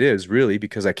know what it is really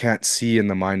because I can't see in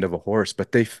the mind of a horse,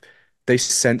 but they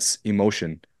sense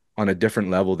emotion on a different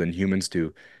level than humans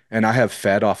do. And I have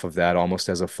fed off of that almost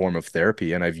as a form of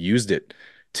therapy, and I've used it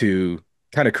to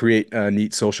kind of create a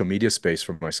neat social media space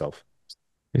for myself.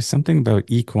 There's something about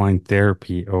equine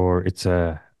therapy, or it's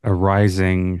a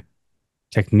rising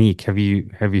technique. Have you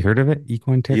heard of it?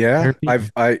 Equine Yeah, therapy?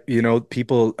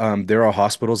 people, there are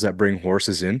hospitals that bring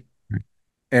horses in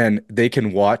and they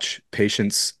can watch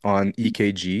patients on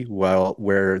EKG while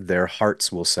where their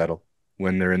hearts will settle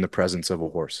when they're in the presence of a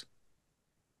horse.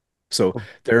 So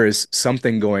there is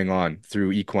something going on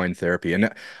through equine therapy, and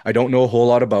I don't know a whole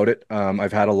lot about it.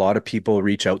 I've had a lot of people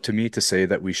reach out to me to say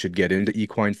that we should get into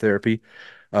equine therapy.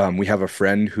 We have a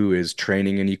friend who is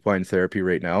training in equine therapy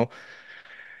right now,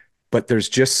 but there's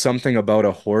just something about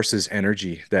a horse's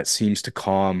energy that seems to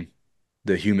calm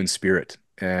the human spirit,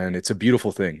 and it's a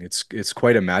beautiful thing. It's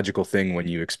quite a magical thing when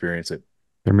you experience it.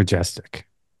 They're majestic.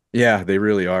 Yeah, they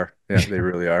really are. Yeah, they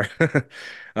really are.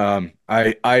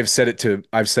 I've said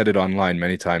it online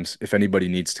many times. If anybody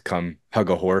needs to come hug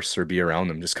a horse or be around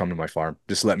them, just come to my farm.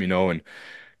 Just let me know and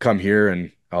come here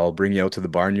and I'll bring you out to the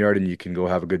barnyard and you can go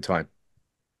have a good time.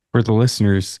 For the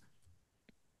listeners,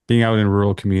 being out in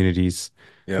rural communities,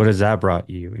 Yeah. what has that brought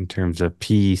you in terms of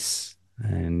peace?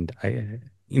 And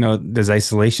does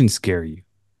isolation scare you?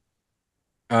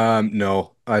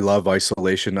 No, I love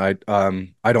isolation. I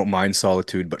don't mind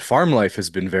solitude, but farm life has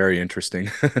been very interesting.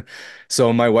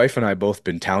 So my wife and I both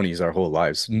been townies our whole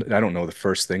lives. I don't know the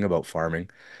first thing about farming.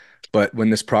 But when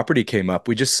this property came up,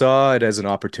 we just saw it as an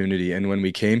opportunity. And when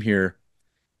we came here,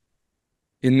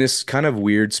 in this kind of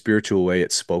weird spiritual way,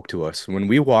 it spoke to us. When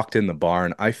we walked in the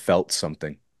barn, I felt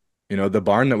something. The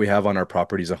barn that we have on our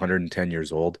property is 110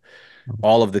 years old.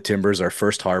 All of the timbers are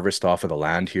first harvest off of the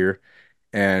land here.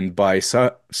 And by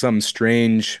some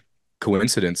strange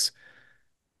coincidence,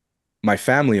 my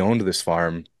family owned this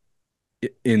farm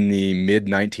in the mid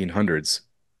 1900s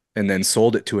and then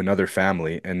sold it to another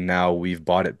family. And now we've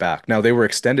bought it back. Now they were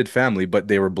extended family, but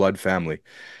they were blood family.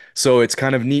 So it's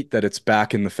kind of neat that it's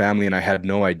back in the family, and I had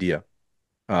no idea.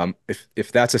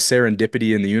 If that's a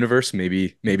serendipity in the universe,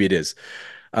 maybe it is.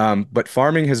 But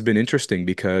farming has been interesting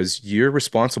because you're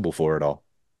responsible for it all.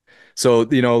 So,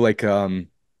 like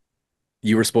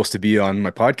you were supposed to be on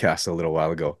my podcast a little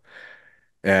while ago,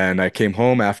 and I came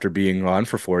home after being on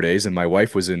for 4 days, and my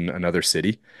wife was in another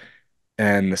city,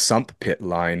 and the sump pit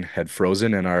line had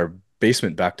frozen, and our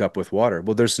basement backed up with water.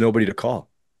 Well, there's nobody to call.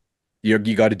 You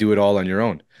got to do it all on your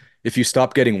own. If you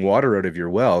stop getting water out of your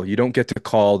well, you don't get to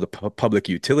call the public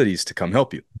utilities to come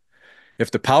help you.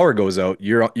 If the power goes out,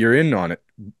 you're in on it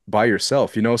by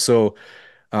yourself, So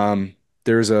um,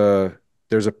 there's a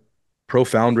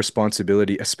profound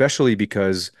responsibility, especially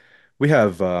because we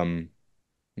have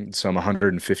some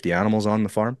 150 animals on the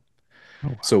farm. Oh,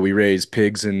 So wow. we raise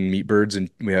pigs and meat birds, and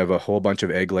we have a whole bunch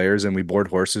of egg layers, and we board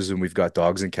horses, and we've got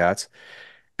dogs and cats.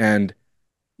 And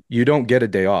you don't get a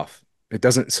day off. It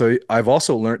doesn't. So I've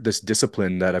also learned this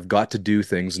discipline that I've got to do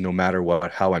things no matter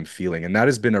what, how I'm feeling. And that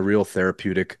has been a real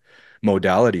therapeutic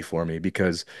modality for me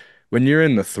because when you're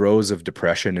in the throes of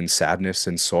depression and sadness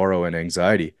and sorrow and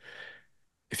anxiety,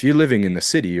 if you're living in the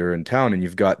city or in town and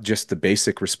you've got just the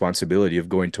basic responsibility of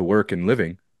going to work and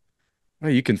living,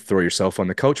 well, you can throw yourself on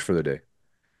the couch for the day.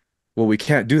 Well, we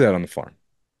can't do that on the farm.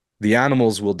 The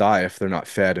animals will die if they're not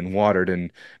fed and watered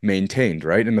and maintained,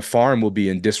 right? And the farm will be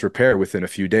in disrepair within a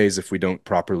few days if we don't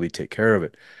properly take care of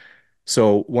it.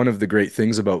 So, one of the great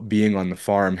things about being on the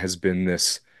farm has been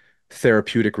this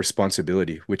therapeutic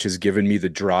responsibility, which has given me the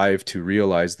drive to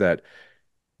realize that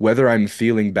whether I'm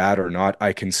feeling bad or not,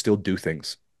 I can still do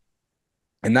things.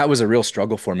 And that was a real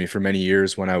struggle for me for many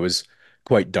years when I was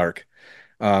quite dark.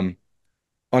 Um,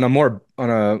 on a more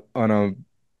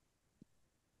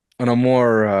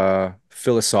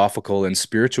philosophical and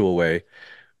spiritual way,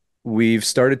 we've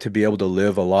started to be able to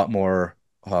live a lot more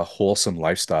wholesome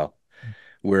lifestyle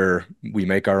where we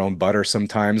make our own butter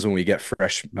sometimes when we get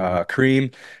fresh Mhm.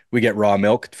 cream. We get raw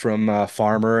milk from a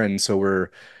farmer, and so we're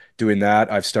doing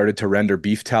that. I've started to render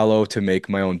beef tallow to make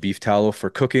my own beef tallow for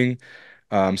cooking.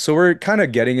 So we're kind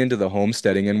of getting into the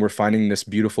homesteading and we're finding this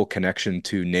beautiful connection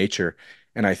to nature.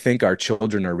 And I think our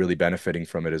children are really benefiting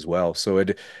from it as well.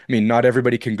 I mean, not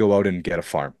everybody can go out and get a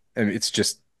farm. I mean, it's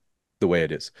just the way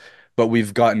it is. But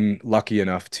we've gotten lucky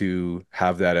enough to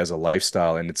have that as a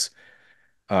lifestyle. And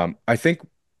I think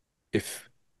if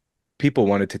people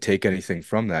wanted to take anything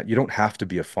from that, you don't have to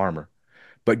be a farmer.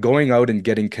 But going out and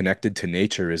getting connected to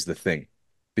nature is the thing,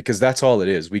 because that's all it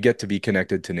is. We get to be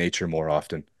connected to nature more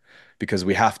often because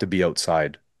we have to be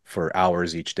outside for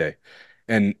hours each day.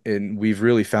 And we've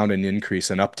really found an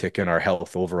increase, an uptick in our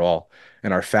health overall,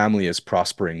 and our family is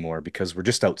prospering more because we're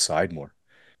just outside more.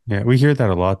 Yeah, we hear that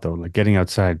a lot though, like getting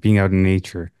outside, being out in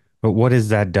nature. But what has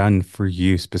that done for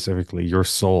you specifically, your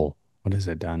soul? What has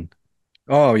it done?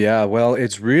 Oh yeah, well,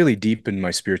 it's really deep in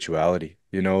my spirituality.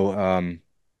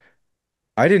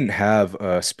 I didn't have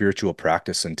a spiritual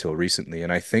practice until recently,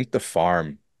 and I think the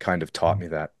farm kind of taught me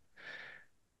that.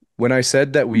 When I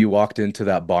said that we walked into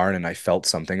that barn and I felt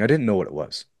something, I didn't know what it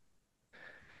was.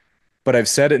 But I've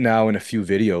said it now in a few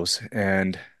videos,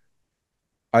 and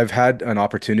I've had an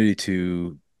opportunity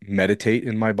to meditate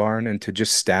in my barn and to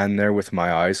just stand there with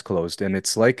my eyes closed. And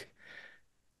it's like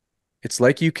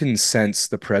you can sense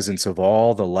the presence of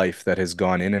all the life that has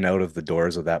gone in and out of the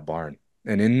doors of that barn.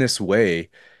 And in this way,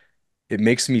 it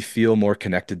makes me feel more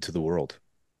connected to the world.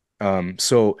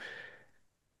 So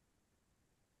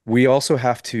we also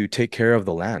have to take care of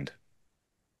the land.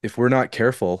 If we're not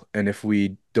careful and if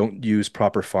we don't use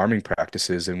proper farming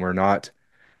practices and we're not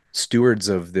stewards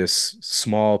of this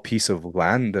small piece of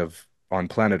land of on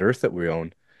planet Earth that we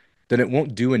own, then it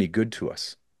won't do any good to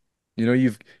us.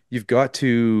 You've got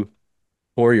to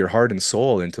pour your heart and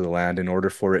soul into the land in order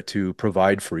for it to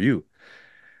provide for you.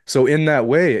 So in that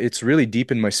way, it's really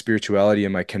deep in my spirituality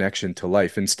and my connection to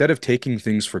life. Instead of taking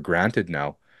things for granted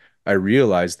now, I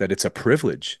realize that it's a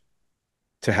privilege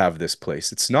to have this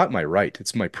place. It's not my right.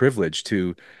 It's my privilege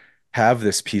to have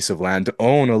this piece of land, to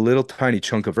own a little tiny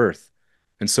chunk of earth.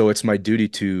 And so it's my duty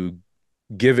to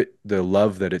give it the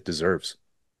love that it deserves.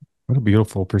 What a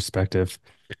beautiful perspective.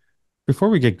 Before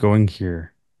we get going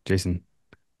here, Jason,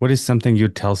 what is something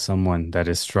you'd tell someone that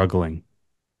is struggling,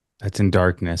 that's in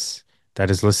darkness,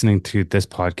 that is listening to this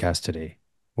podcast today?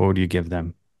 What would you give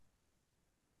them?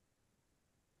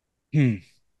 Hmm.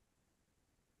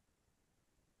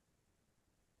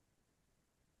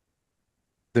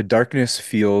 The darkness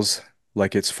feels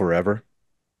like it's forever,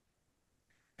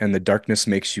 and the darkness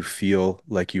makes you feel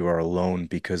like you are alone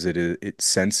because it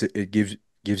gives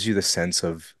you the sense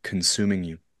of consuming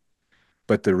you.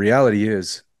 But the reality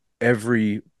is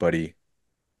everybody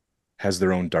has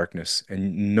their own darkness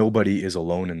and nobody is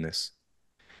alone in this.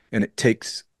 And it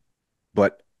takes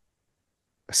but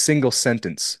a single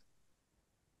sentence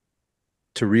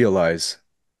to realize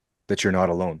that you're not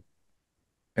alone.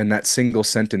 And that single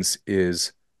sentence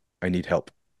is, I need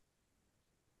help.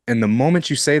 And the moment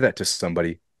you say that to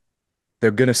somebody,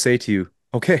 they're going to say to you,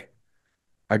 okay,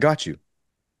 I got you.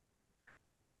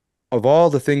 Of all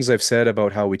the things I've said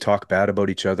about how we talk bad about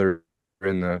each other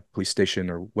in the police station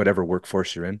or whatever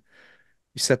workforce you're in,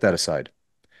 you set that aside.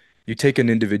 You take an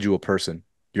individual person,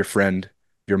 your friend,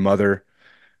 your mother,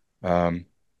 um,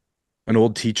 an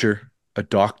old teacher, a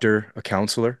doctor, a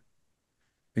counselor,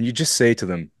 and you just say to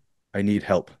them, I need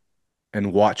help,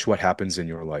 and watch what happens in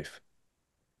your life.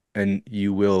 And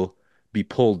you will be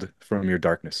pulled from your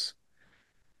darkness.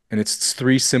 And it's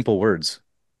three simple words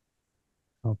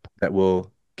Oh, that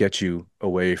will get you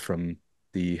away from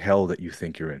the hell that you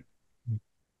think you're in.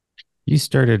 you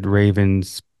started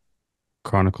Ravens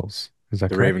Chronicles. Is that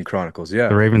The correct? Raven Chronicles. The Yeah.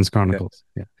 Ravens Yeah. Chronicles.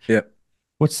 Yeah. Yeah.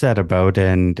 What's that about,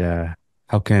 and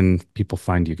how can people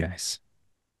find you guys?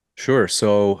 Sure.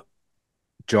 So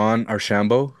John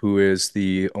Archambault, who is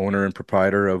the owner and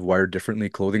proprietor of Wired Differently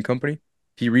Clothing Company,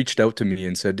 he reached out to me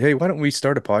and said, "Hey, why don't we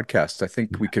start a podcast? I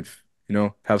think we Yeah. could,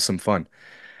 have some fun."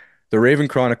 The Raven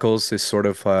Chronicles is sort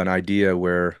of an idea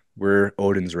where we're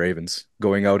Odin's ravens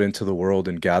going out into the world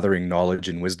and gathering knowledge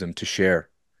and wisdom to share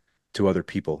to other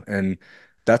people. And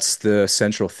that's the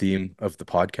central theme of the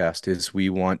podcast is we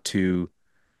want to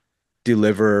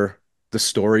deliver the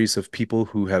stories of people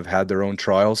who have had their own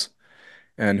trials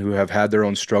and who have had their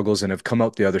own struggles and have come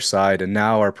out the other side and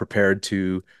now are prepared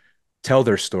to tell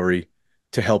their story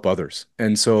to help others.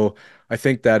 And so I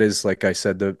think that is, like I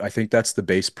said, I think that's the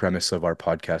base premise of our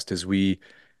podcast is we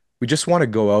just want to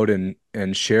go out and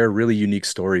share really unique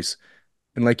stories.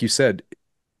 And like you said,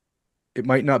 it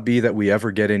might not be that we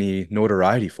ever get any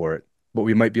notoriety for it, but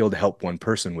we might be able to help one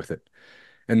person with it.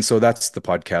 And so that's the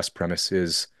podcast premise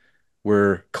is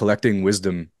we're collecting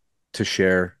wisdom to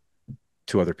share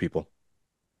to other people.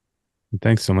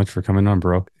 Thanks so much for coming on,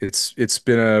 bro. It's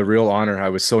been a real honor. I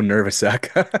was so nervous, Zach,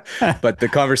 but the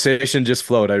conversation just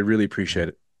flowed. I really appreciate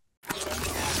it.